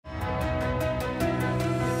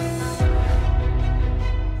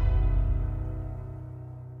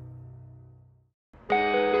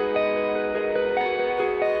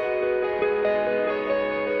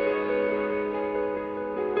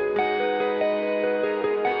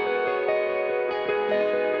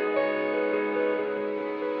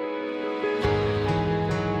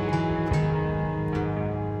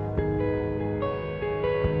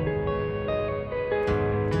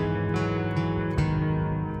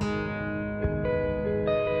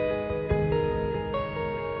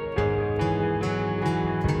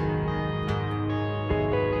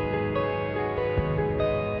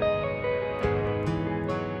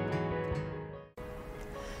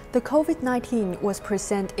The COVID-19 was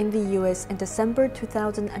present in the US in December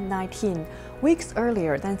 2019, weeks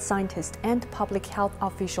earlier than scientists and public health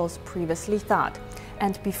officials previously thought,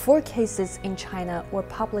 and before cases in China were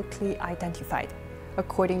publicly identified,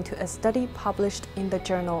 according to a study published in the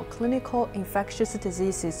journal Clinical Infectious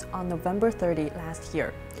Diseases on November 30 last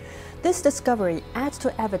year. This discovery adds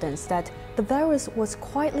to evidence that the virus was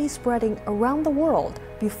quietly spreading around the world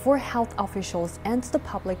before health officials and the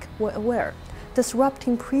public were aware,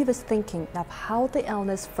 disrupting previous thinking of how the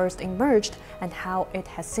illness first emerged and how it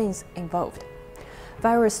has since evolved.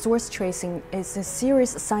 Virus source tracing is a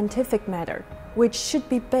serious scientific matter, which should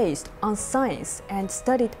be based on science and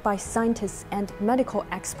studied by scientists and medical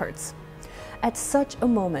experts. At such a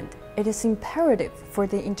moment, it is imperative for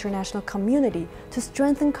the international community to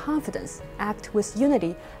strengthen confidence, act with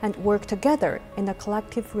unity, and work together in a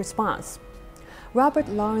collective response. Robert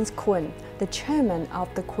Lawrence Kuhn, the chairman of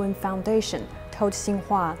the Kuhn Foundation, told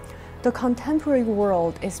Xinhua, "The contemporary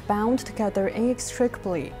world is bound together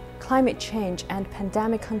inextricably. Climate change and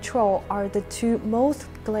pandemic control are the two most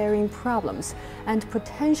glaring problems and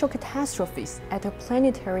potential catastrophes at a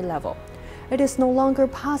planetary level. It is no longer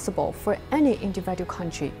possible for any individual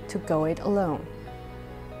country to go it alone."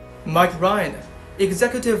 Mike Ryan,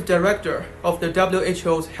 executive director of the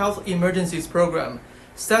WHO's Health Emergencies Program,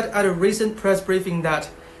 said at a recent press briefing that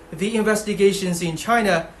the investigations in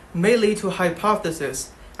China may lead to hypotheses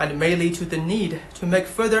and may lead to the need to make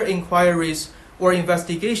further inquiries or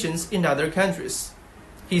investigations in other countries.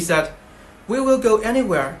 He said, "We will go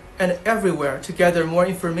anywhere and everywhere to gather more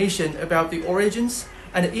information about the origins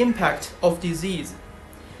and impact of disease,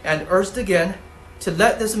 and urged again to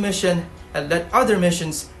let this mission and let other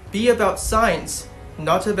missions be about science,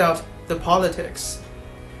 not about the politics."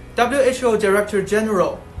 WHO Director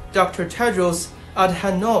General Dr. Tedros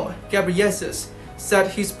Adhanom Ghebreyesus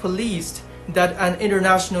said he's pleased that an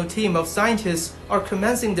international team of scientists are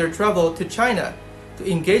commencing their travel to China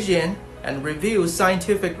to engage in and review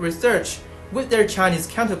scientific research with their Chinese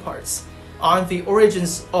counterparts on the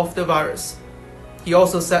origins of the virus. He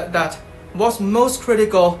also said that what's most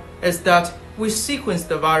critical is that we sequence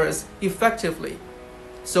the virus effectively,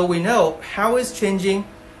 so we know how it's changing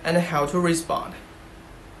and how to respond.